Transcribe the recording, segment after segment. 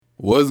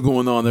What's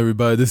going on,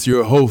 everybody? This is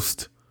your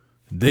host,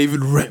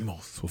 David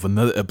Ramos, with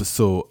another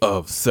episode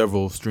of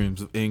Several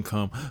Streams of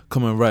Income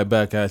coming right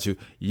back at you.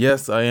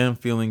 Yes, I am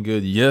feeling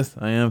good. Yes,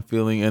 I am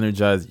feeling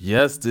energized.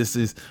 Yes, this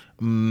is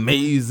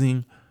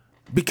amazing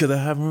because I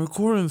haven't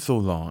recorded in so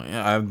long.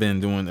 I've been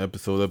doing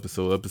episode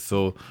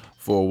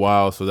for a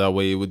while, so that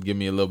way it would give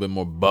me a little bit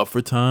more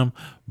buffer time.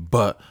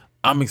 But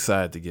I'm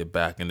excited to get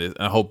back in this.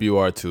 I hope you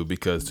are too,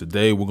 because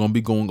today we're going to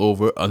be going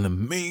over an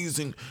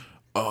amazing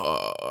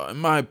in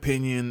my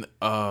opinion,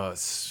 a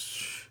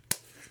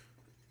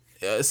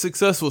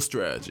successful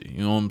strategy.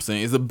 You know what I'm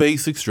saying? It's a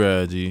basic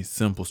strategy,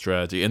 simple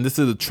strategy, and this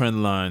is a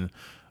trend line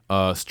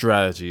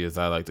strategy, as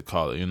I like to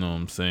call it. You know what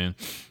I'm saying?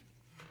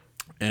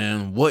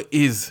 And what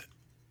is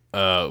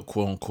quote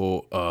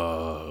unquote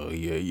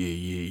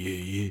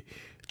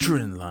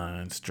trend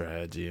line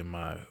strategy in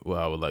what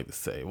I would like to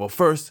say? Well,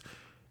 first,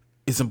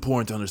 it's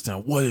important to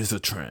understand what is a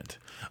trend.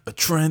 A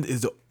trend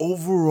is the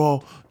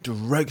overall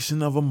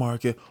direction of a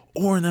market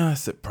or an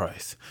asset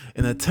price.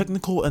 In a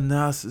technical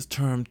analysis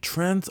term,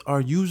 trends are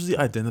usually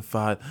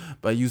identified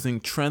by using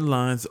trend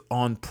lines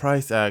on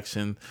price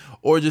action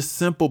or just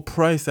simple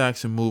price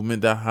action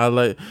movement that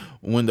highlight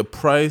when the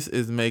price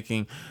is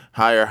making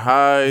higher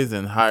highs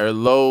and higher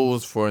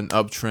lows for an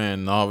uptrend,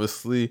 and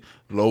obviously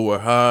lower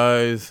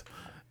highs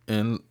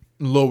and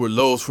lower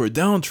lows for a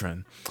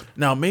downtrend.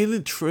 Now,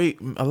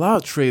 a lot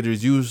of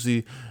traders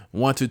usually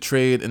want to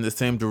trade in the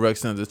same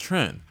direction as the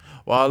trend,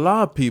 while a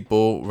lot of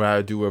people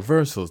rather do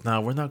reversals.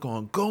 Now, we're not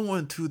going to go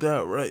into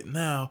that right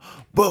now,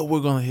 but we're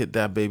going to hit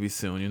that baby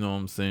soon. You know what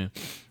I'm saying?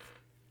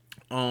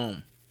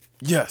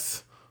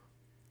 Yes.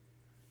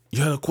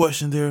 You had a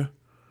question there?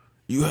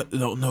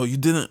 No, you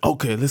didn't.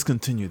 Okay, let's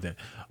continue then.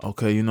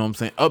 Okay, you know what I'm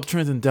saying?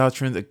 Uptrends and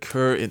downtrends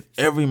occur in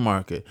every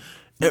market.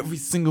 Every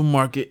single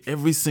market,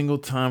 every single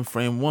time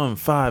frame, 1,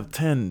 5,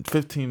 10,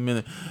 15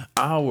 minute,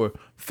 hour,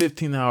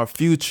 15-hour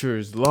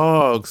futures,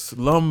 logs,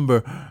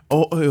 lumber,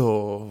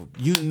 oil,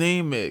 you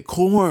name it,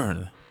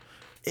 corn.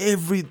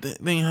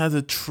 Everything has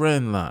a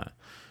trend line.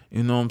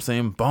 You know what I'm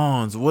saying?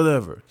 Bonds,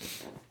 whatever.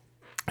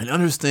 And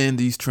understand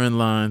these trend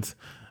lines,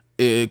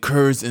 it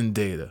occurs in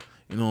data.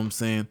 You know what I'm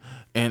saying?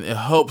 And it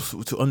helps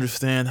to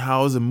understand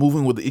how is it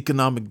moving with the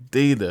economic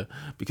data,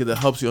 because it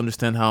helps you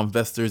understand how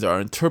investors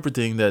are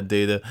interpreting that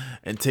data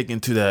and taking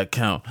into that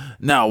account.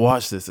 Now,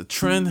 watch this. A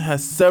trend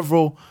has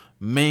several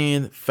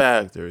main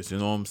factors. You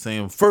know what I'm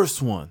saying?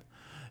 First one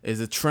is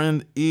a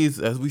trend is,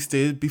 as we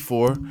stated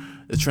before,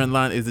 the trend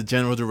line is the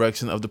general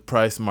direction of the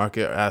price,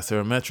 market, or asset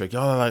or metric.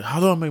 Y'all are like, how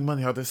do I make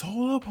money out of this?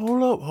 Hold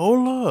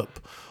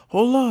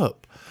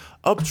up.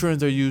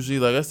 Uptrends are usually,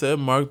 like I said,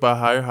 marked by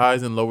higher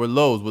highs and lower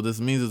lows. What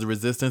this means is the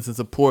resistance and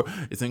support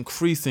is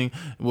increasing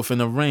within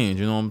a range,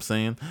 you know what I'm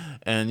saying?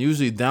 And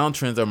usually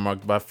downtrends are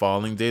marked by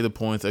falling data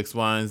points X,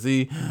 Y, and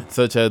Z,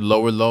 such as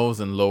lower lows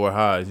and lower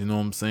highs, you know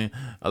what I'm saying?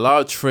 A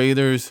lot of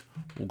traders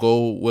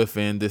go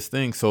within this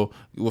thing, so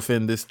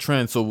within this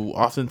trend. So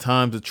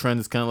oftentimes the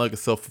trend is kind of like a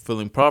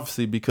self-fulfilling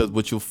prophecy, because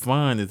what you'll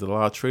find is a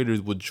lot of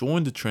traders will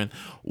join the trend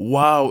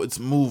while it's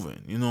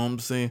moving, you know what I'm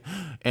saying?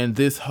 And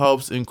this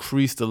helps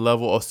increase the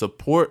level of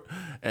support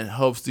and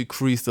helps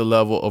decrease the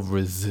level of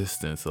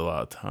resistance a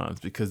lot of times,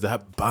 because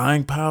that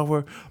buying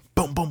power,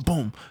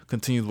 boom,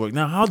 continues to work.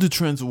 Now, how do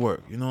trends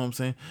work? You know what I'm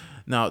saying?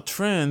 Now,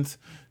 trends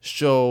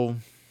show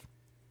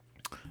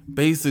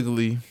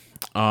basically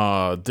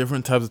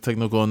different types of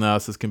technical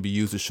analysis can be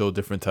used to show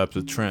different types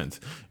of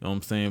trends. You know what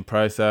I'm saying?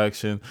 Price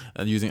action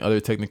and using other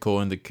technical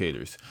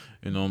indicators.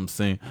 You know what I'm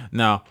saying?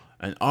 Now,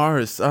 an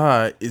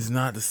RSI is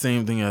not the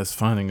same thing as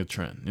finding a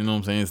trend. You know what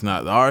I'm saying? It's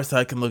not. The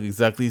RSI can look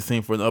exactly the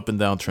same for an up and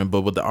down trend,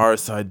 but what the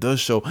RSI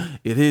does show,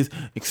 it is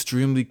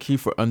extremely key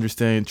for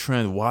understanding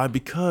trend. Why?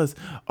 Because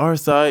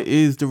RSI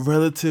is the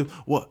relative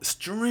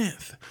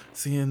strength.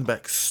 Seeing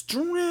back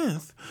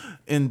strength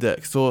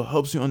index. So it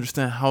helps you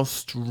understand how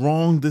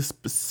strong this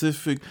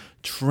specific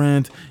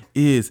trend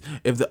is.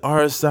 If the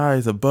RSI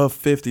is above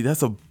 50,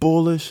 that's a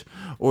bullish,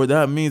 or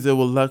that means it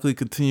will likely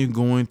continue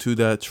going to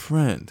that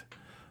trend,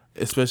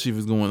 especially if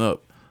it's going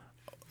up.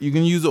 You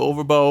can use the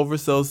overbought,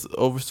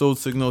 oversold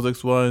signals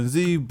X, Y, and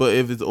Z, but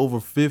if it's over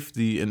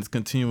 50 and it's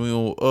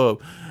continuing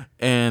up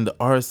and the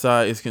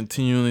RSI is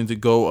continuing to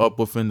go up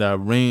within that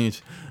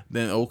range,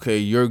 then okay,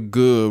 you're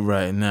good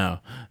right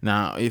now.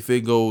 Now, if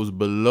it goes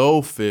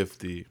below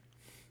 50,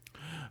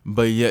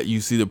 but yet you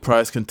see the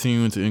price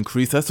continuing to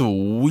increase, that's a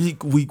weak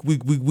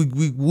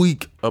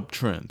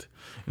uptrend. You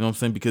know what I'm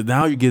saying? Because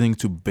now you're getting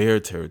to bear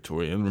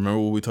territory. And remember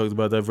what we talked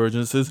about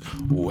divergences?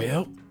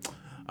 Well,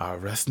 I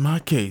rest my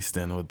case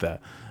then with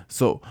that.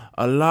 So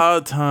a lot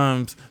of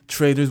times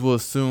traders will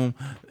assume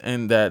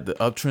and that the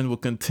uptrend will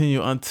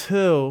continue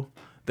until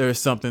there is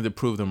something to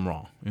prove them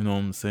wrong. You know what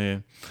I'm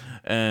saying?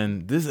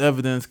 And this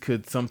evidence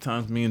could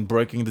sometimes mean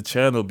breaking the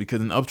channel,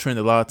 because an uptrend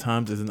a lot of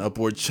times is an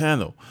upward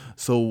channel.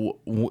 So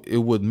it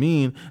would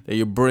mean that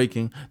you're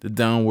breaking the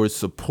downward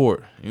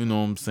support. You know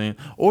what I'm saying?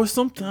 Or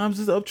sometimes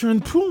this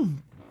uptrend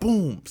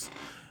booms.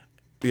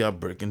 We are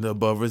breaking the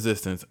above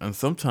resistance. And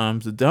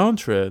sometimes the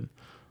downtrend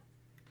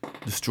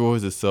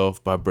destroys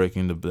itself by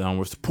breaking the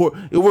downward support.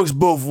 It works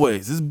both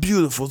ways. It's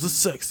beautiful. It's a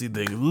sexy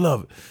thing.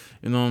 Love it.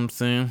 You know what I'm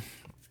saying?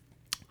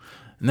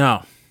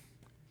 Now,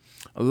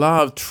 a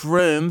lot of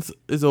trends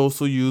is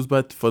also used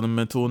by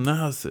fundamental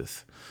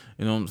analysis.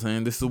 You know what I'm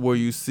saying? This is where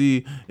you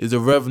see, is the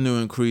revenue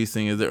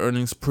increasing? Is the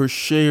earnings per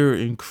share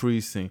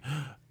increasing?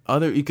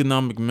 Other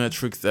economic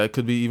metrics that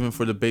could be even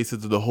for the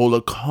basis of the whole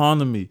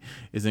economy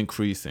is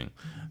increasing.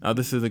 Now,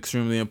 this is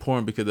extremely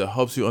important because it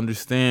helps you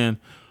understand,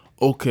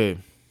 okay,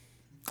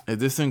 is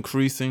this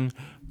increasing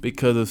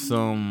because of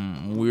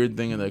some weird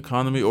thing in the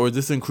economy, or is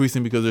this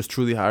increasing because there's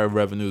truly higher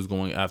revenues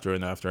going after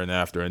and after and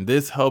after? And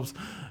this helps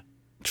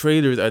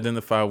traders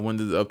identify when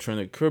does the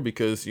uptrend occur,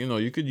 because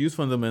you could use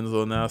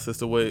fundamental analysis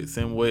the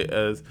same way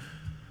as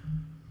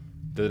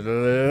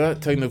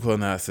technical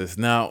analysis.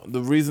 Now,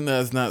 the reason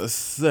that it's not as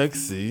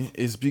sexy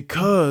is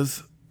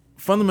because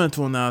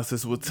fundamental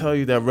analysis will tell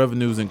you that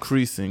revenue is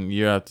increasing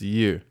year after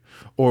year,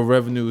 or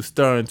revenue is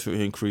starting to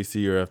increase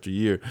year after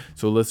year.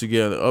 So it lets you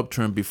get an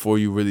uptrend before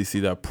you really see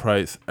that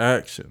price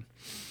action.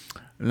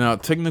 Now,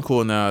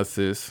 technical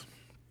analysis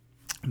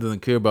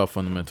doesn't care about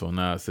fundamental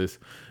analysis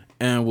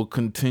and will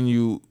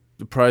continue.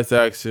 The price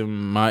action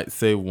might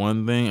say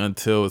one thing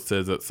until it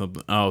says that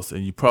something else,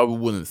 and you probably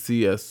wouldn't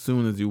see as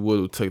soon as you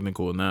would with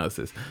technical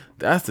analysis.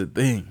 That's the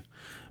thing.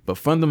 But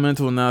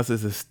fundamental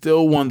analysis is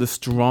still one of the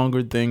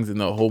stronger things in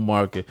the whole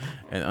market,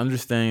 and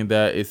understanding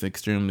that is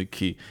extremely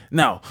key.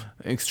 Now,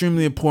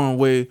 extremely important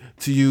way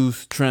to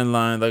use trend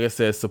lines, like I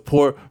said,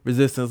 support,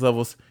 resistance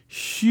levels,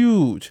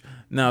 huge.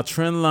 Now,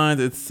 trend lines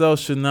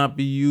itself should not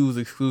be used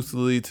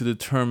exclusively to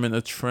determine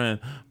a trend.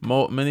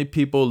 Many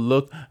people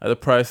look at the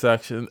price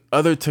action,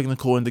 other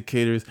technical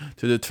indicators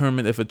to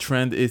determine if a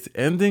trend is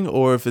ending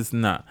or if it's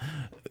not.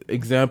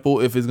 Example,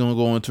 if it's going to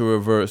go into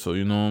reversal,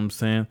 you know what I'm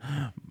saying?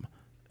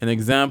 Any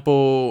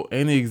example,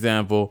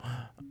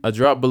 a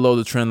drop below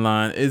the trend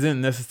line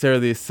isn't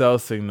necessarily a sell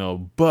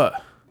signal,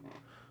 but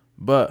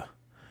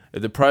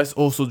if the price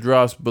also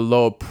drops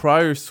below a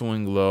prior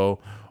swing low,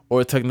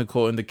 or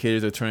technical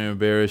indicators are turning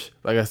bearish,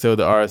 like I said with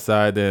the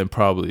RSI, then it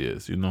probably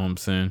is. You know what I'm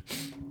saying?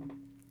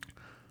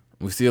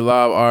 We see a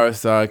lot of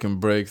RSI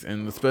breaks,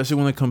 and especially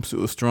when it comes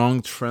to a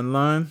strong trend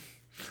line,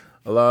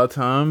 a lot of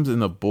times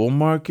in a bull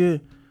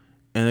market,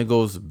 and it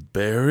goes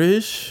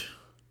bearish,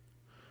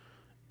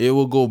 it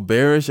will go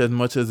bearish as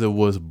much as it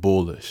was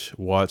bullish.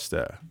 Watch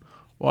that.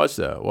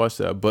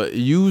 But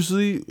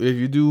usually, if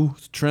you do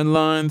trend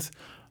lines,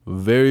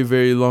 very,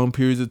 very long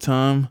periods of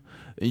time,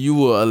 you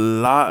will a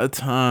lot of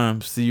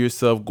times see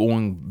yourself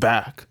going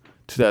back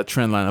to that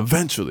trend line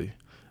eventually.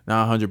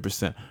 Not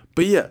 100%.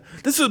 But yeah,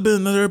 this has been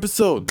another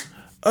episode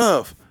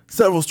of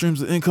Several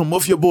Streams of Income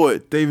with your boy,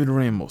 David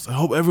Ramos. I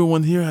hope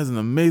everyone here has an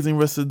amazing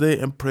rest of the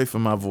day, and pray for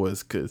my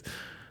voice because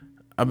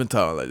I've been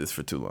talking like this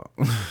for too long.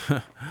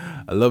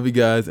 I love you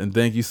guys, and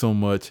thank you so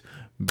much.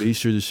 Be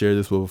sure to share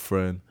this with a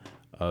friend.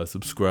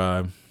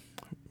 Subscribe,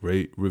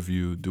 rate,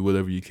 review, do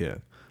whatever you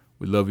can.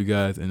 We love you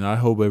guys, and I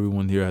hope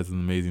everyone here has an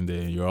amazing day,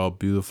 and you're all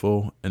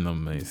beautiful and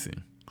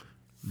amazing.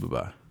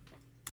 Bye-bye.